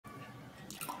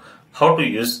how to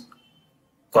use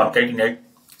concatenate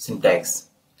syntax.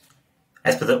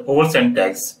 As per the old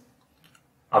syntax,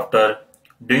 after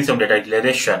doing some data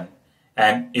declaration,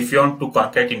 and if you want to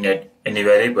concatenate any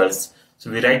variables,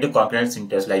 so we write the concatenate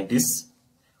syntax like this: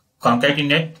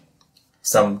 concatenate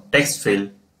some text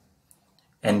field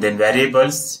and then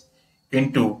variables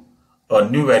into a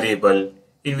new variable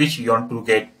in which you want to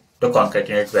get the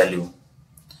concatenate value.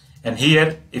 And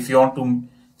here, if you want to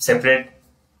separate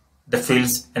the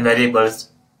fields and variables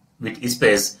with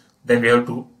space, then we have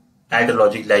to add a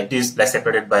logic like this, like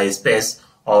separated by space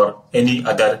or any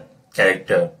other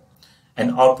character.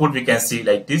 And output we can see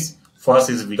like this. First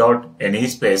is without any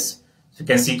space. So you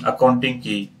can see accounting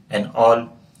key and all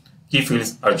key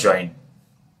fields are joined.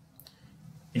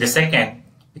 In the second,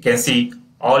 you can see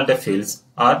all the fields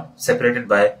are separated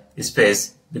by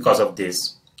space because of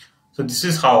this. So this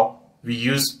is how we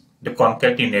use the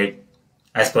concatenate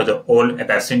as per the old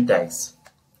ABAP syntax.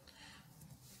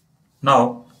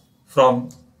 Now, from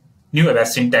new ABAP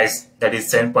syntax, that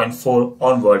is 7.4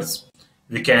 onwards,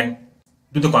 we can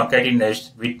do the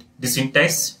concatenate with the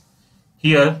syntax.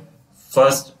 Here,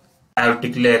 first I have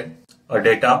declared a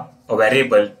data, a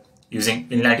variable using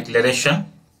inline declaration.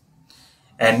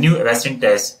 And new ABAP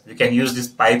syntax, we can use this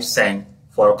pipe sign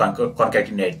for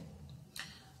concatenate.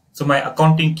 So my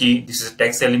accounting key, this is a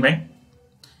text element,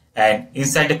 and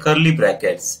inside the curly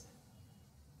brackets,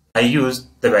 I use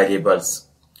the variables.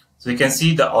 So you can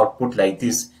see the output like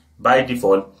this. By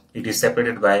default, it is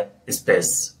separated by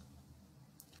space.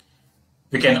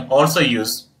 We can also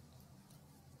use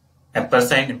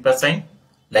ampersand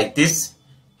like this.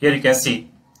 Here you can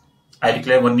see I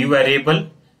declare one new variable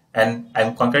and I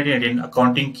am concatenating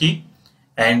accounting key,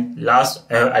 and last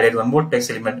I have added one more text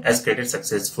element as created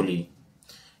successfully.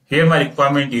 Here my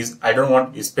requirement is I don't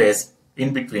want space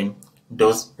in between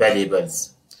those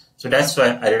variables. So that's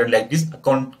why I written like this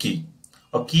account key.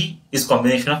 A key is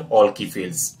combination of all key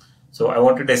fields. So I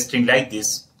wanted a string like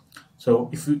this. So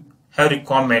if you have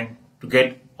requirement to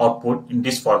get output in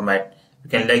this format, you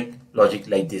can like logic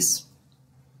like this.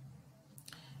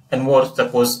 And more,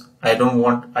 suppose I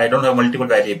don't have multiple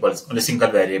variables, only single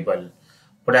variable.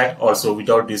 For that also,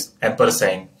 without this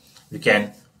ampersand, we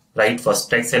can write first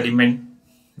text element,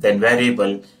 then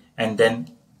variable, and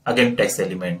then again text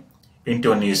element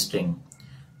into a new string.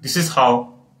 This is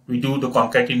how we do the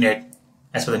concatenate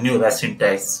as per the new ABAP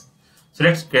syntax. So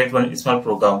let's create one small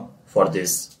program for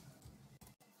this.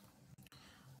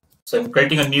 So I'm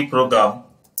creating a new program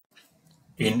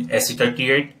in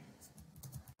SC38.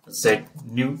 Set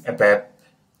new ABAP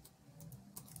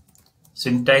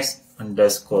syntax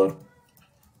underscore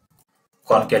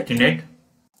concatenate.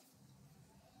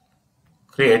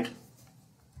 Create,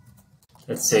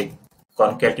 let's say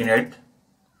concatenate.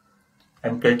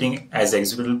 I'm creating as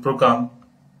executable program,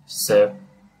 save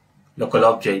local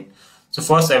object. So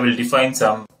first I will define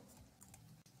some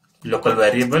local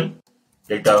variable,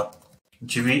 data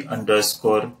gv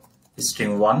underscore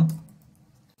string 1.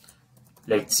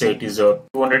 Let's say it is a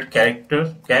 200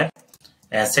 character char,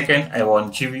 and second I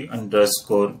want gv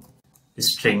underscore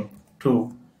string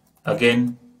 2,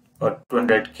 again a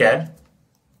 200 char.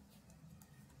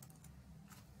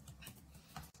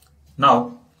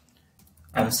 Now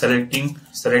I'm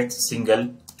select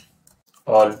single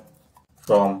all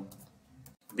from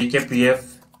bkpf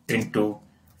into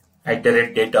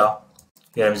 @data.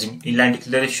 Here I'm using inline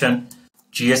declaration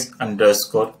gs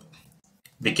underscore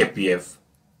bkpf.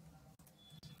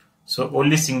 So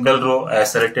only single row I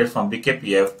selected from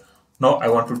bkpf. Now I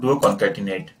want to do a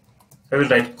concatenate. I will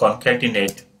write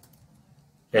concatenate,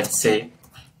 let's say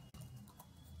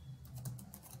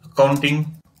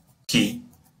accounting key,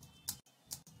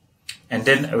 and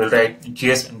then I will write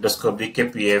gs underscore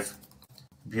bkpf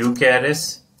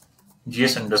bucars,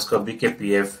 gs underscore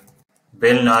bkpf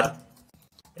belnar,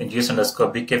 and gs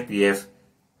underscore bkpf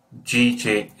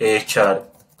gjahr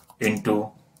into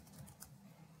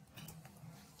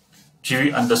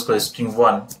gv underscore string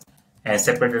 1, and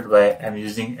separated by I'm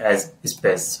using as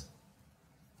space.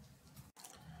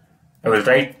 I will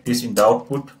write this in the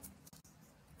output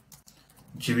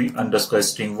gv underscore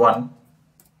string 1,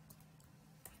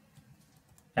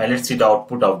 and let's see the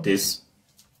output of this.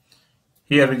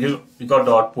 Here we got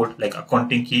the output like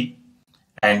accounting key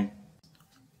and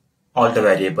all the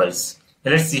variables.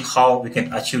 Now let's see how we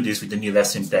can achieve this with the new ABAP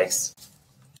syntax.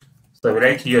 So I will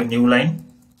write here new line,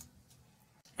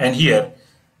 and here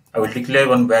I will declare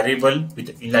one variable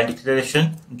with inline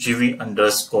declaration gv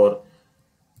underscore,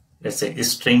 let's say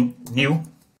string new,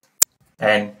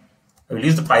 and I will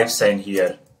use the pipe sign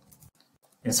here.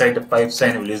 Inside the pipe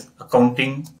sign I will use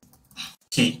accounting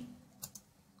key,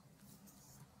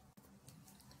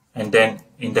 and then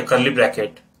in the curly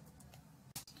bracket,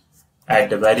 add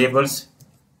the variables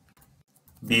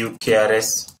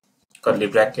bukrs curly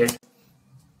bracket,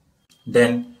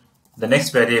 then the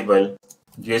next variable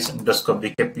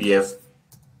gs_bkpf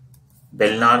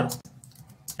belnar,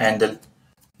 and the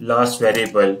last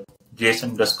variable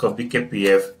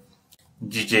gs_bkpf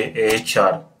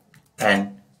gjahr,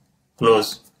 and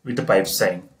close with the pipe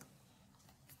sign.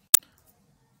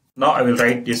 Now I will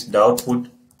write the output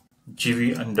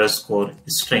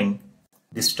gv_string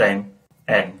this time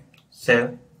and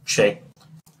save, check,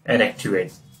 and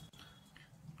activate.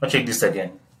 Now check this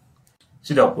again.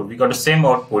 See the output. We got the same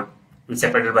output with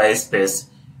separated by a space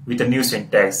with a new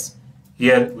syntax.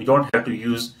 Here we don't have to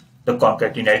use the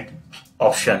concatenate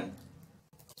option.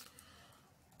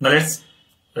 Now let's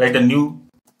write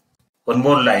one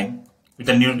more line with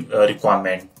a new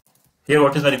requirement. Here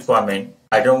what is the requirement?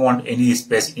 I don't want any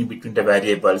space in between the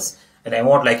variables, and I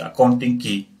want like accounting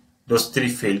key, those three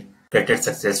fields created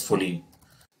successfully.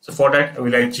 So for that I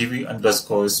will write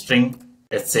gv_string,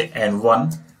 let's say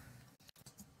n1,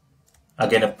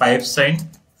 again a pipe sign,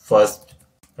 first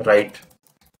write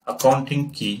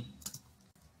accounting key,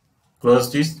 close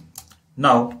this.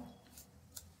 Now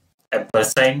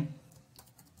ampersand,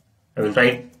 I will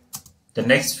write the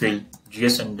next field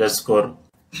gs_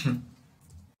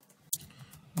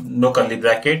 no curly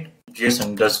bracket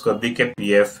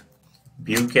gs_bkpf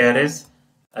bukrs,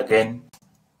 again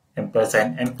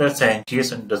ampersand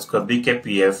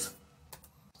gs_bkpf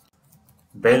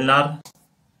belnar,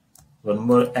 one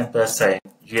more ampersand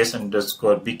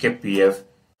gs_bkpf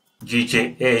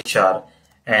gjahr,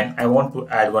 and I want to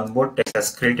add one more text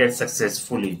as created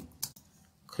successfully,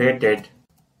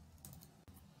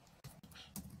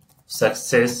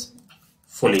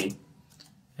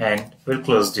 and we'll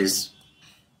close this.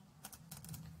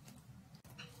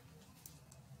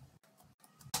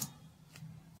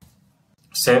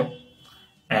 Save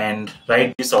and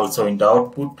write this also in the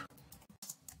output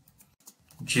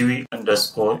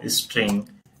gv_string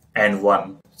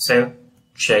n1, save,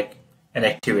 check, and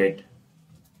activate.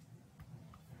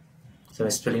 Some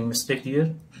spelling mistake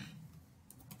here.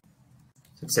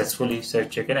 Successfully save,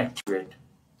 check, and activate.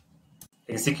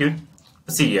 Execute.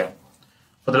 See here.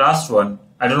 For the last one,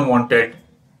 I don't wanted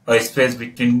a space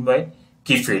between my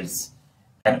key fields,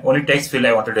 and only text field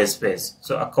I wanted a space.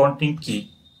 So accounting key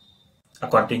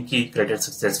created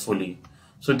successfully.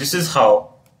 So this is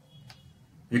how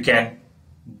we can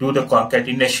do the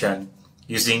concatenation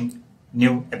using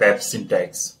new ABAP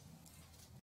syntax.